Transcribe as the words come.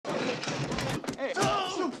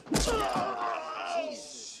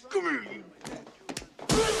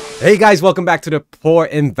Hey guys, welcome back to the Poor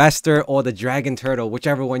Investor or the Dragon Turtle,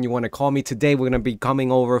 whichever one you want to call me. Today we're going to be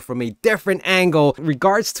coming over from a different angle in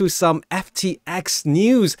regards to some FTX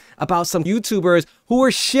news about some YouTubers who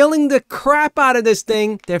are shilling the crap out of this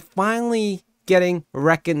thing. They're finally getting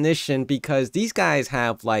recognition because these guys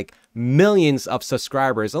have like millions of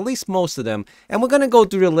subscribers, at least most of them. And we're going to go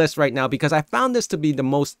through the list right now because I found this to be the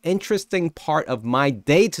most interesting part of my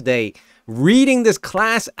day today, reading this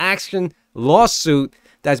class action lawsuit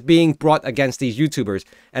that's being brought against these YouTubers.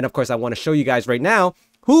 And of course, I want to show you guys right now,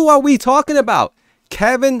 who are we talking about?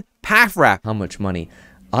 Kevin Paffrath. How much money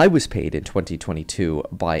I was paid in 2022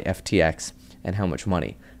 by FTX and how much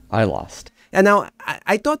money I lost. And now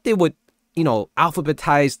I thought they would, you know,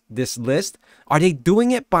 alphabetize this list. Are they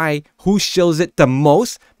doing it by who shows it the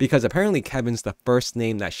most? Because apparently Kevin's the first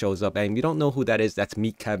name that shows up, and you don't know who that is. That's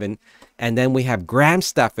Meet Kevin. And then we have Graham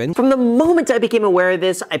Stephan. From the moment I became aware of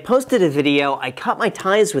this, I posted a video, I cut my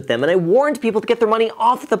ties with them, and I warned people to get their money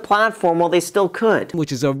off the platform while they still could.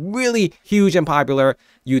 Which is a really huge and popular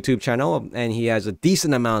YouTube channel, and he has a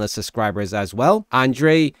decent amount of subscribers as well.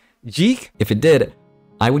 Andre Geek. If it did,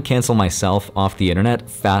 I would cancel myself off the internet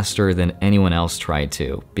faster than anyone else tried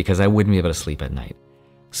to, because I wouldn't be able to sleep at night.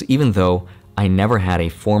 So even though I never had a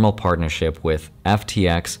formal partnership with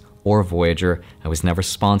FTX or Voyager, I was never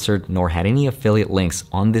sponsored nor had any affiliate links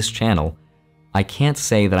on this channel, I can't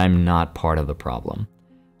say that I'm not part of the problem.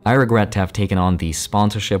 I regret to have taken on the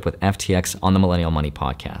sponsorship with FTX on the Millennial Money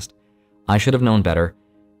podcast. I should have known better,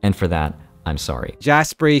 and for that, I'm sorry.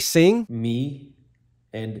 Jaspreet Singh. Me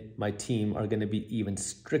and my team are going to be even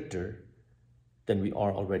stricter than we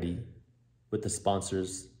are already with the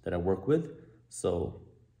sponsors that I work with. So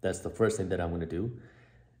that's the first thing that I'm going to do.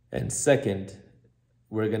 And second,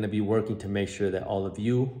 we're going to be working to make sure that all of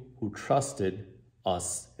you who trusted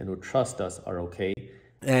us and who trust us are okay.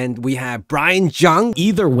 And we have Brian Jung.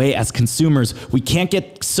 Either way, as consumers, we can't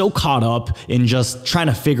get so caught up in just trying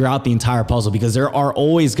to figure out the entire puzzle, because there are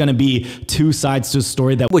always going to be two sides to a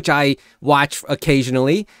story, that which I watch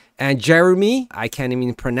occasionally. And Jeremy, I can't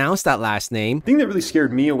even pronounce that last name. The thing that really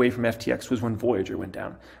scared me away from FTX was when Voyager went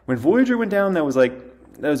down. When Voyager went down, that was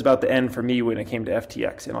about the end for me when it came to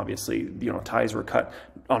FTX. And obviously, you know, ties were cut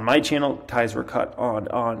on my channel. Ties were cut on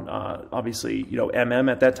obviously, you know,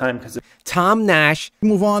 MM at that time. Because Tom Nash.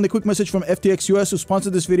 Move on. The quick message from FTX US, who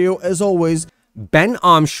sponsored this video, as always. Ben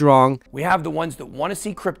Armstrong. We have the ones that want to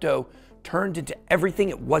see crypto turned into everything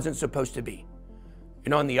it wasn't supposed to be.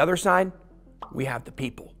 And on the other side, we have the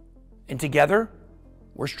people. And together,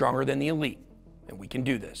 we're stronger than the elite. And we can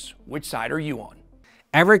do this. Which side are you on?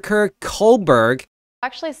 Erica Kohlberg.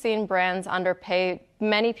 Actually seen brands underpay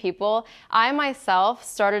many people. I myself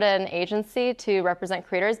started an agency to represent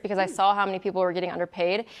creators because I saw how many people were getting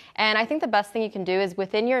underpaid. And I think the best thing you can do is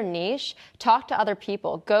within your niche, talk to other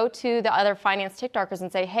people. Go to the other finance TikTokers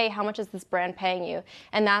and say, hey, how much is this brand paying you?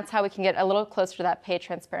 And that's how we can get a little closer to that pay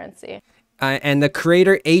transparency. And the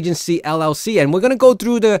Creator Agency LLC. And we're going to go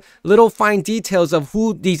through the little fine details of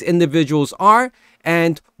who these individuals are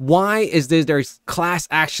and why is there's class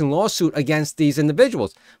action lawsuit against these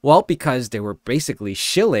individuals. Well, because they were basically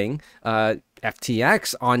shilling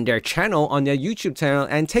FTX on their channel, on their YouTube channel,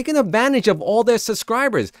 and taking advantage of all their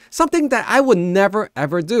subscribers. Something that I would never,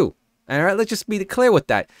 ever do. All right, let's just be clear with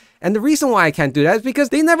that. And the reason why I can't do that is because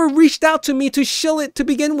they never reached out to me to shill it to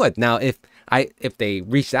begin with. Now, if they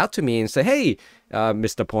reached out to me and say, hey,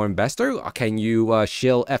 Mr. Poor Investor, can you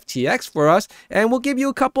shill FTX for us? And we'll give you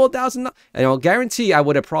a couple of $1,000. And I'll guarantee I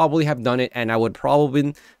would have probably have done it, and I would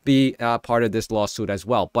probably be part of this lawsuit as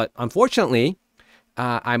well. But unfortunately,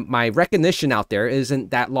 my recognition out there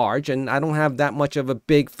isn't that large, and I don't have that much of a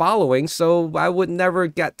big following, so I would never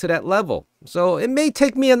get to that level. So it may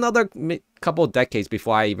take me another couple of decades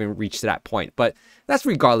before I even reach to that point. But that's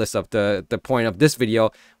regardless of the point of this video.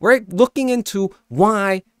 We're looking into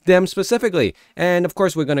why them specifically. And of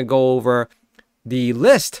course, we're going to go over the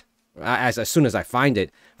list as soon as I find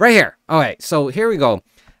it. Right here. All right, so here we go.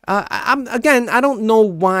 Again, I don't know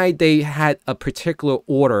why they had a particular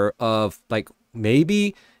order of, like,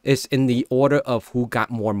 maybe it's in the order of who got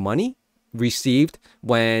more money received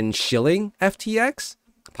when shilling FTX.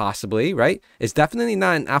 Possibly, right? It's definitely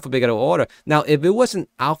not in alphabetical order. Now, if it was an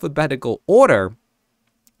alphabetical order,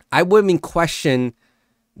 I wouldn't even question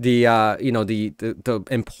the you know, the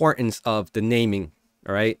importance of the naming,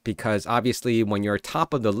 all right? Because obviously, when you're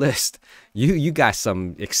top of the list, you got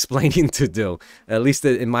some explaining to do, at least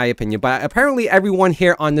in my opinion. But apparently, everyone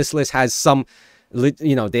here on this list has some,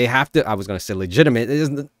 you know, they have to. I was going to say legitimate. It is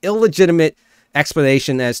an illegitimate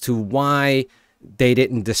explanation as to why they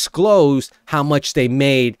didn't disclose how much they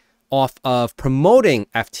made off of promoting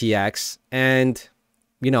FTX. And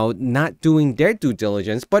not doing their due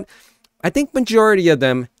diligence. But I think majority of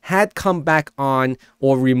them had come back on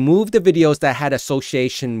or removed the videos that had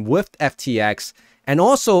association with FTX, and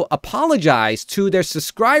also apologize to their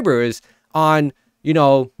subscribers on,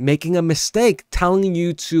 making a mistake, telling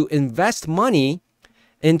you to invest money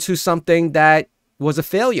into something that was a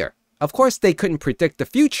failure. Of course, they couldn't predict the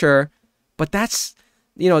future, but that's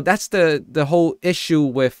the whole issue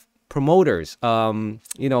with promoters,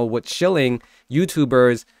 with shilling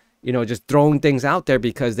YouTubers, just throwing things out there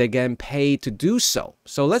because they're getting paid to do so.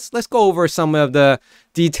 So let's go over some of the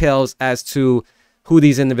details as to who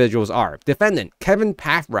these individuals are. Defendant, Kevin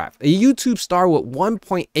Paffrath, a YouTube star with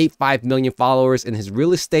 1.85 million followers in his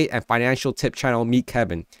real estate and financial tip channel, Meet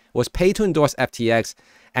Kevin, was paid to endorse FTX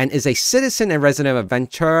and is a citizen and resident of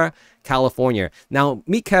Ventura, California. Now,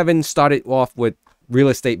 Meet Kevin started off with real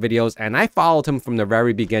estate videos, and I followed him from the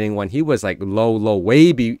very beginning when he was like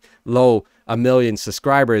way below 1 million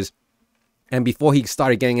subscribers. And before he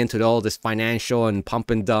started getting into all this financial and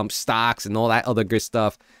pump and dump stocks and all that other good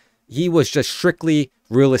stuff, he was just strictly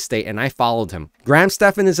real estate, and I followed him. Graham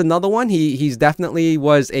Stephan is another one. He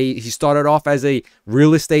started off as a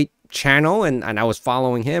real estate channel, and I was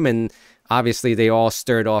following him, and obviously they all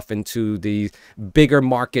stirred off into the bigger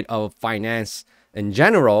market of finance in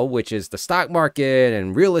general, which is the stock market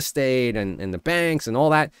and real estate and the banks and all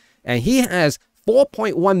that. And he has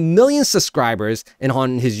 4.1 million subscribers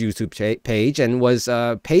on his YouTube page, and was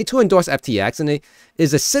paid to endorse FTX, and he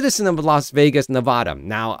is a citizen of Las Vegas, Nevada.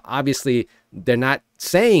 Now, obviously, they're not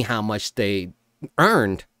saying how much they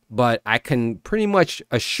earned, but I can pretty much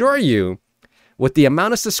assure you, with the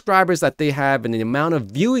amount of subscribers that they have and the amount of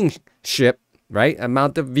viewership, right?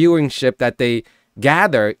 Amount of viewership that they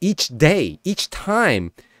gather each day, each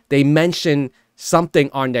time they mention something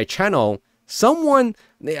on their channel, someone,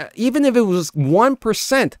 even if it was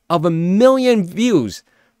 1% of 1 million views,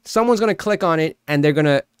 someone's going to click on it and they're going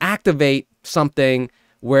to activate something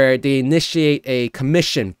where they initiate a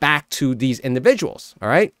commission back to these individuals. All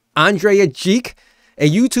right. Andrea Jeek, a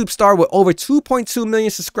YouTube star with over 2.2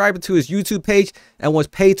 million subscribers to his YouTube page, and was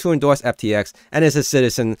paid to endorse FTX, and is a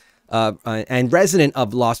citizen and resident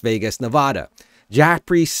of Las Vegas, Nevada.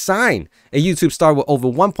 Jeffrey Sign, a YouTube star with over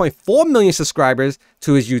 1.4 million subscribers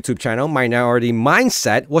to his YouTube channel, Minority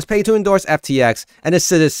Mindset, was paid to endorse FTX, and a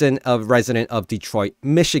citizen of resident of Detroit,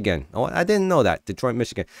 Michigan. Oh, I didn't know that. Detroit,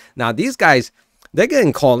 Michigan. Now, these guys, they're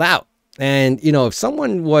getting called out. And, if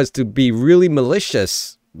someone was to be really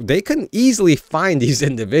malicious, they couldn't easily find these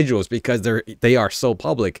individuals because they are so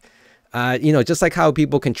public. Just like how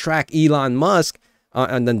people can track Elon Musk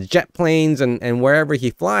on the jet planes and wherever he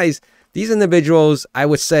flies, these individuals, I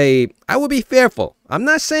would say, I would be fearful. I'm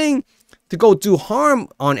not saying to go do harm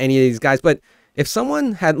on any of these guys, but if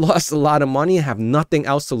someone had lost a lot of money and have nothing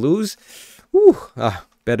else to lose,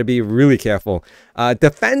 better be really careful.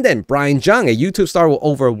 Defendant Brian Jung, a YouTube star with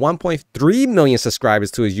over 1.3 million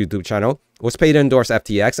subscribers to his YouTube channel, was paid to endorse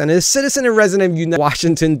FTX, and is a citizen and resident of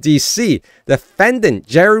Washington, D.C. Defendant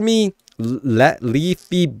Jeremy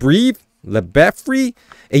Lefebvre,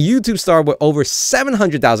 a YouTube star with over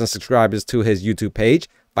 700,000 subscribers to his YouTube page,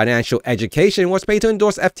 Financial Education, was paid to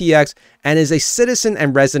endorse FTX, and is a citizen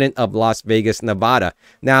and resident of Las Vegas, Nevada.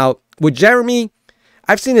 Now, with Jeremy,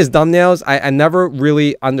 I've seen his thumbnails. I never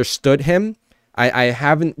really understood him. I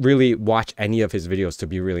haven't really watched any of his videos, to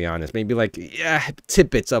be really honest. Maybe like,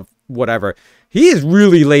 tidbits of whatever. He is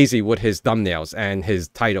really lazy with his thumbnails and his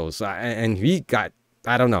titles. And he got,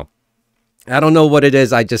 I don't know. I don't know what it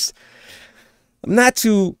is. I'm not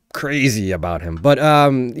too crazy about him, but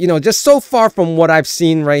just so far from what I've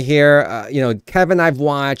seen right here, Kevin I've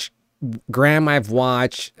watched, Graham I've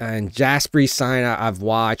watched, and Jasper Sign I've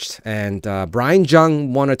watched, and Brian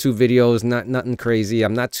Jung 1 or 2 videos, nothing crazy.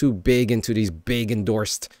 I'm not too big into these big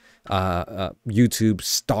endorsed YouTube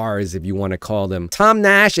stars, if you want to call them. Tom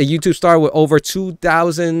Nash, a YouTube star with over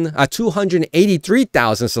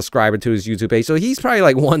 283,000 subscribers to his YouTube page, so he's probably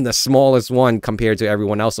like the smallest one compared to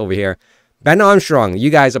everyone else over here. Ben Armstrong, you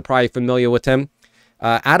guys are probably familiar with him.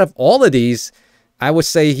 Out of all of these, I would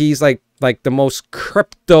say he's like the most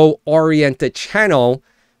crypto-oriented channel,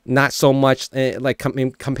 not so much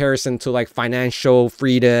in comparison to like financial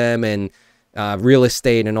freedom and real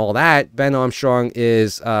estate and all that. Ben Armstrong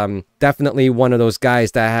is definitely one of those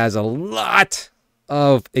guys that has a lot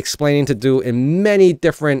of explaining to do in many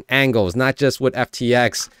different angles, not just with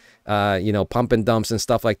FTX. Pump and dumps and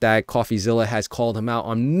stuff like that. CoffeeZilla has called him out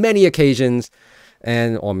on many occasions,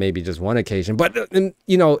 or maybe just one occasion. But,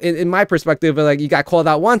 in my perspective, like, you got called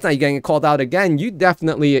out once, now you're getting called out again. You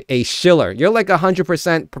definitely a shiller. You're like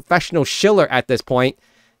 100% professional shiller at this point,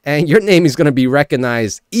 and your name is going to be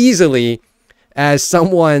recognized easily as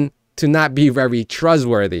someone to not be very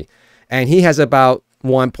trustworthy. And he has about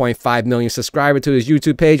 1.5 million subscribers to his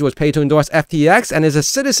YouTube page, was paid to endorse FTX, and is a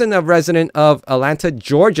citizen of resident of Atlanta,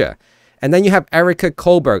 Georgia. And then you have Erica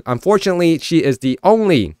Kohlberg. Unfortunately, she is the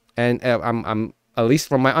only, and I'm at least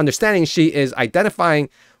from my understanding, she is identifying,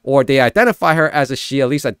 or they identify her as a she. At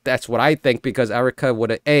least that's what I think, because Erica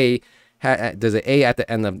with an A, there's an A at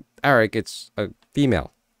the end of Eric. It's a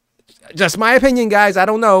female. Just my opinion, guys. I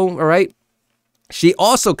don't know. All right. She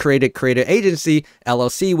also created Creator Agency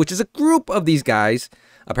LLC, which is a group of these guys,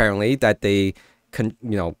 apparently, that they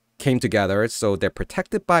came together. So they're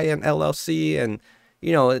protected by an LLC, and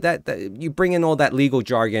that you bring in all that legal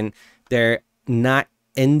jargon. They're not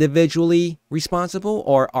individually responsible,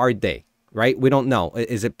 or are they? Right? We don't know.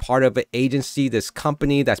 Is it part of an agency, this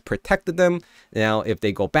company that's protected them? Now, if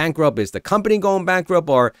they go bankrupt, is the company going bankrupt,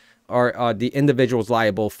 or are the individuals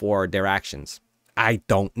liable for their actions? I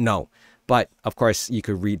don't know. But of course, you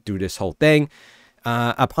could read through this whole thing.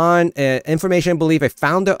 Upon information and belief, a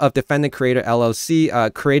founder of Defendant Creator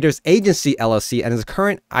LLC, Creators Agency LLC, and is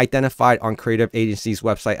currently identified on Creative Agency's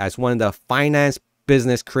website as one of the finance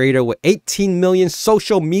business creator with 18 million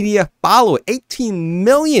social media followers. 18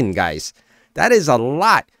 million, guys. That is a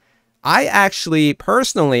lot. I actually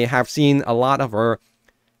personally have seen a lot of her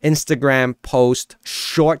Instagram post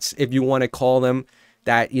shorts, if you want to call them,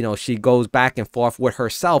 that, she goes back and forth with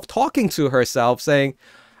herself, talking to herself, saying,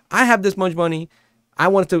 I have this much money, I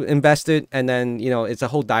want to invest it. And then, it's a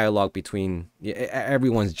whole dialogue between,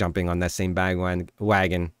 everyone's jumping on that same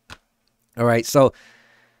bandwagon. All right. So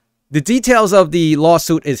the details of the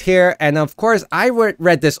lawsuit is here. And of course, I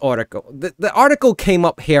read this article. The article came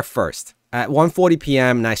up here first at 1:40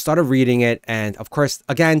 p.m. and I started reading it. And of course,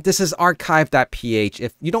 again, this is archive.ph.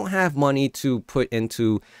 If you don't have money to put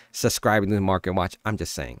into subscribing to the Market Watch, I'm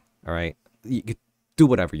just saying, all right, you can do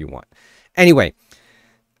whatever you want. Anyway,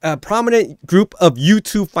 a prominent group of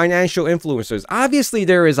YouTube financial influencers. Obviously,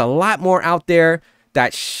 there is a lot more out there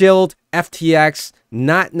that shield FTX,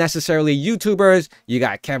 not necessarily YouTubers. You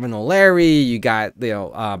got Kevin O'Leary, you got,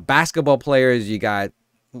 basketball players, you got,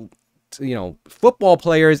 football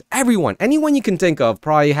players, anyone you can think of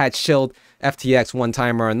probably had shilled FTX one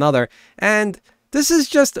time or another. And this is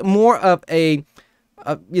just more of a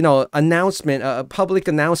announcement, a public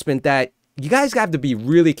announcement that you guys have to be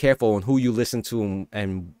really careful on who you listen to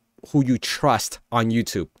and who you trust on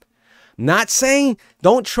YouTube. Not saying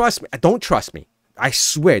don't trust me. Don't trust me. I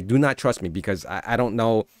swear, do not trust me, because I don't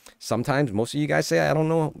know. Sometimes most of you guys say I don't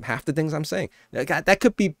know half the things I'm saying. That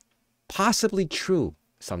could be possibly true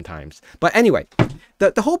sometimes. But anyway,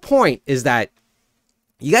 the whole point is that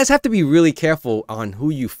you guys have to be really careful on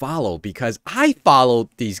who you follow, because I followed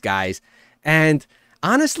these guys, and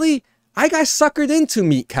honestly, I got suckered into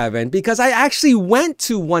Meet Kevin because I actually went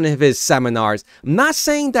to one of his seminars. I'm not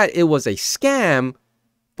saying that it was a scam,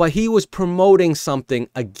 but he was promoting something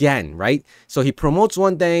again, right? So he promotes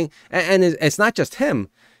one thing, and it's not just him.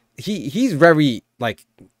 He's very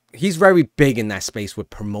big in that space with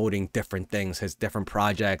promoting different things, his different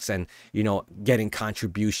projects, and, getting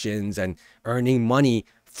contributions and earning money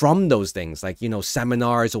from those things, like,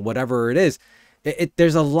 seminars or whatever it is.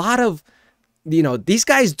 There's a lot of, these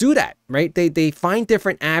guys do that, right? They find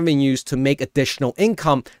different avenues to make additional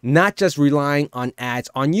income, not just relying on ads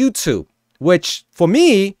on YouTube, which for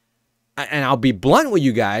me, and I'll be blunt with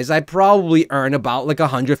you guys, I probably earn about like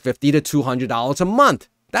 $150 to $200 a month.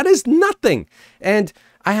 That is nothing. And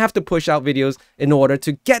I have to push out videos in order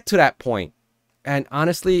to get to that point. And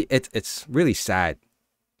honestly, it's really sad.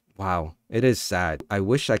 Wow, it is sad. I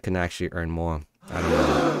wish I can actually earn more. I don't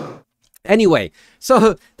know. Anyway,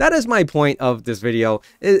 so that is my point of this video.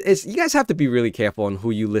 Is you guys have to be really careful on who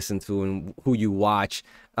you listen to and who you watch.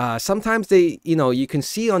 Sometimes they, you can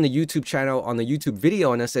see on the YouTube channel, on the YouTube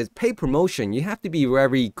video, and it says pay promotion. You have to be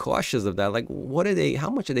very cautious of that. Like, how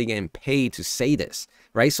much are they getting paid to say this,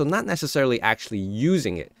 right? So not necessarily actually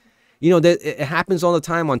using it. It happens all the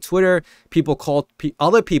time on Twitter. People call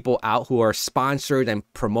other people out who are sponsored and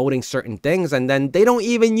promoting certain things, and then they don't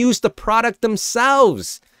even use the product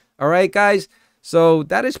themselves. All right, guys. So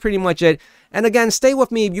that is pretty much it. And again, stay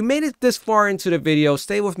with me. If you made it this far into the video,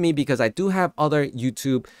 stay with me, because I do have other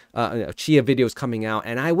YouTube Chia videos coming out,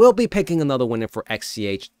 and I will be picking another winner for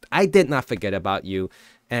XCH. I did not forget about you,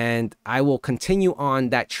 and I will continue on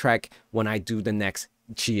that trek when I do the next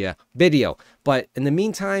Chia video. But in the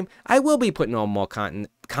meantime, I will be putting on more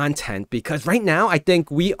content, because right now I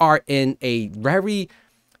think we are in a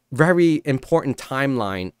very important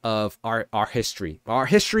timeline of our history. Our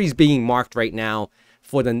history is being marked right now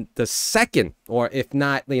for the second, or if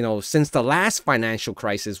not, since the last financial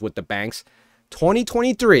crisis with the banks,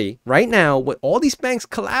 2023, right now, with all these banks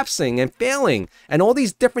collapsing and failing and all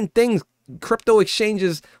these different things, crypto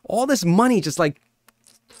exchanges, all this money just like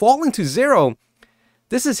falling to zero,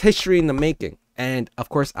 this is history in the making. And of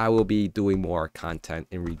course, I will be doing more content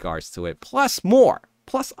in regards to it, plus more,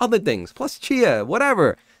 plus other things, plus Chia,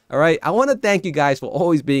 whatever. All right. I want to thank you guys for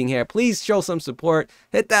always being here. Please show some support.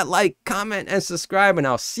 Hit that like, comment, and subscribe. And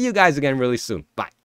I'll see you guys again really soon. Bye.